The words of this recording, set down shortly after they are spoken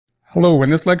Hello, in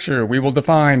this lecture we will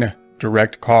define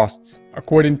direct costs.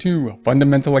 According to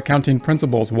Fundamental Accounting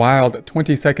Principles Wild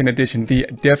 22nd edition, the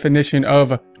definition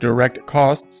of direct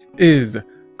costs is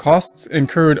costs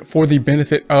incurred for the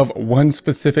benefit of one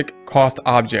specific cost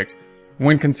object.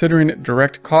 When considering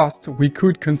direct costs, we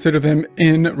could consider them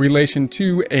in relation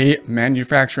to a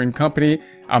manufacturing company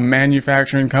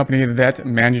that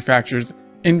manufactures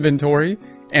inventory,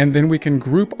 and then we can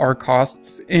group our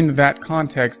costs in that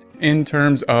context in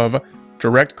terms of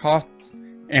direct costs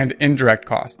and indirect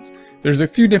costs. There's a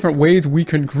few different ways we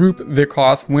can group the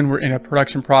costs when we're in a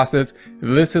production process.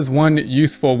 This is one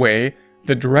useful way.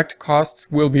 The direct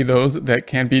costs will be those that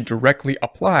can be directly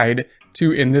applied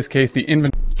to, in this case, the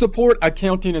inventory. Support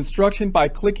accounting instruction by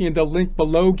clicking the link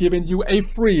below, giving you a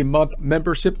free month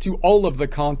membership to all of the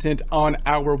content on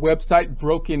our website,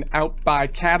 broken out by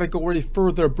category,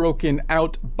 further broken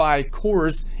out by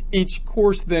course. Each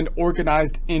course then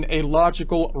organized in a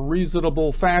logical,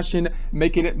 reasonable fashion,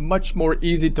 making it much more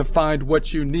easy to find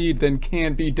what you need than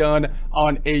can be done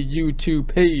on a YouTube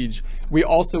page. We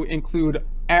also include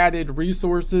added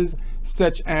resources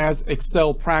such as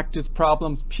Excel practice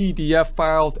problems, PDF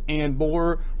files, and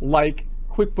more, like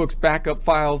QuickBooks backup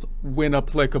files when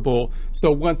applicable.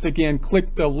 So once again,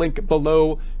 click the link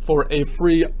below for a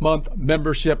free month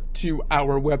membership to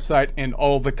our website and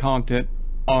all the content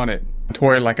on it.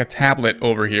 Like a tablet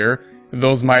over here,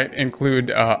 those might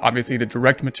include obviously the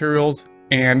direct materials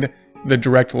and the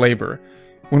direct labor.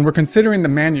 When we're considering the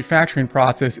manufacturing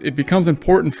process, it becomes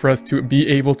important for us to be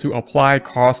able to apply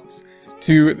costs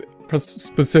to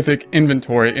specific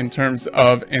inventory in terms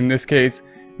of, in this case,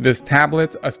 this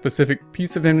tablet, a specific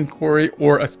piece of inventory,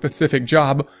 or a specific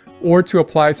job, or to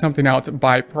apply something out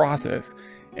by process.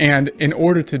 And in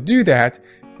order to do that,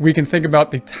 we can think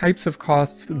about the types of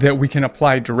costs that we can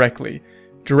apply directly.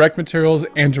 Direct materials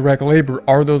and direct labor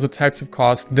are those types of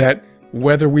costs that,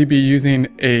 whether we be using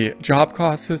a job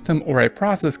cost system or a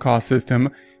process cost system,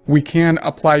 we can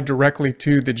apply directly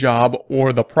to the job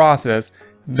or the process,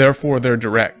 therefore they're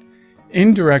direct.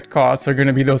 Indirect costs are going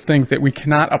to be those things that we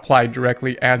cannot apply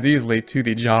directly as easily to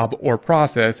the job or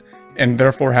process, and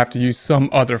therefore have to use some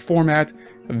other format.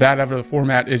 That other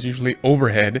format is usually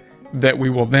overhead that we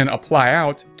will then apply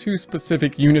out to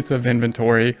specific units of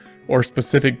inventory or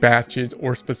specific batches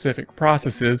or specific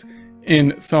processes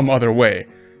in some other way.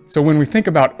 So when we think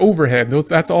about overhead,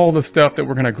 that's all the stuff that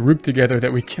we're going to group together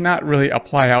that we cannot really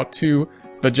apply out to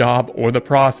the job or the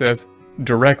process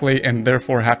directly, and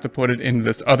therefore have to put it in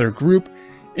this other group.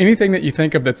 Anything that you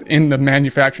think of that's in the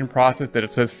manufacturing process that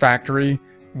it says factory,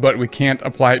 but we can't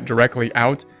apply it directly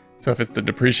out. So if it's the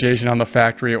depreciation on the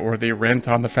factory, or the rent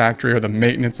on the factory, or the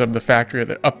maintenance of the factory, or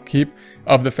the upkeep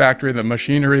of the factory, the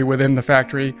machinery within the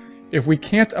factory, if we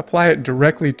can't apply it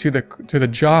directly to the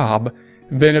job,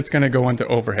 then it's going to go into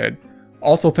overhead.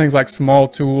 Also things like small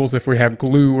tools, if we have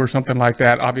glue or something like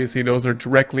that, obviously those are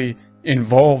directly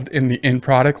involved in the end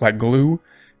product, like glue,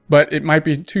 but it might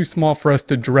be too small for us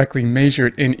to directly measure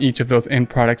it in each of those end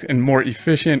products, and more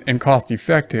efficient and cost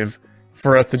effective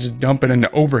for us to just dump it into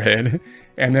overhead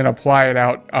and then apply it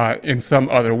out in some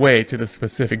other way to the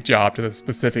specific job, to the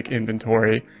specific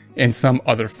inventory, in some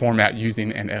other format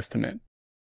using an estimate.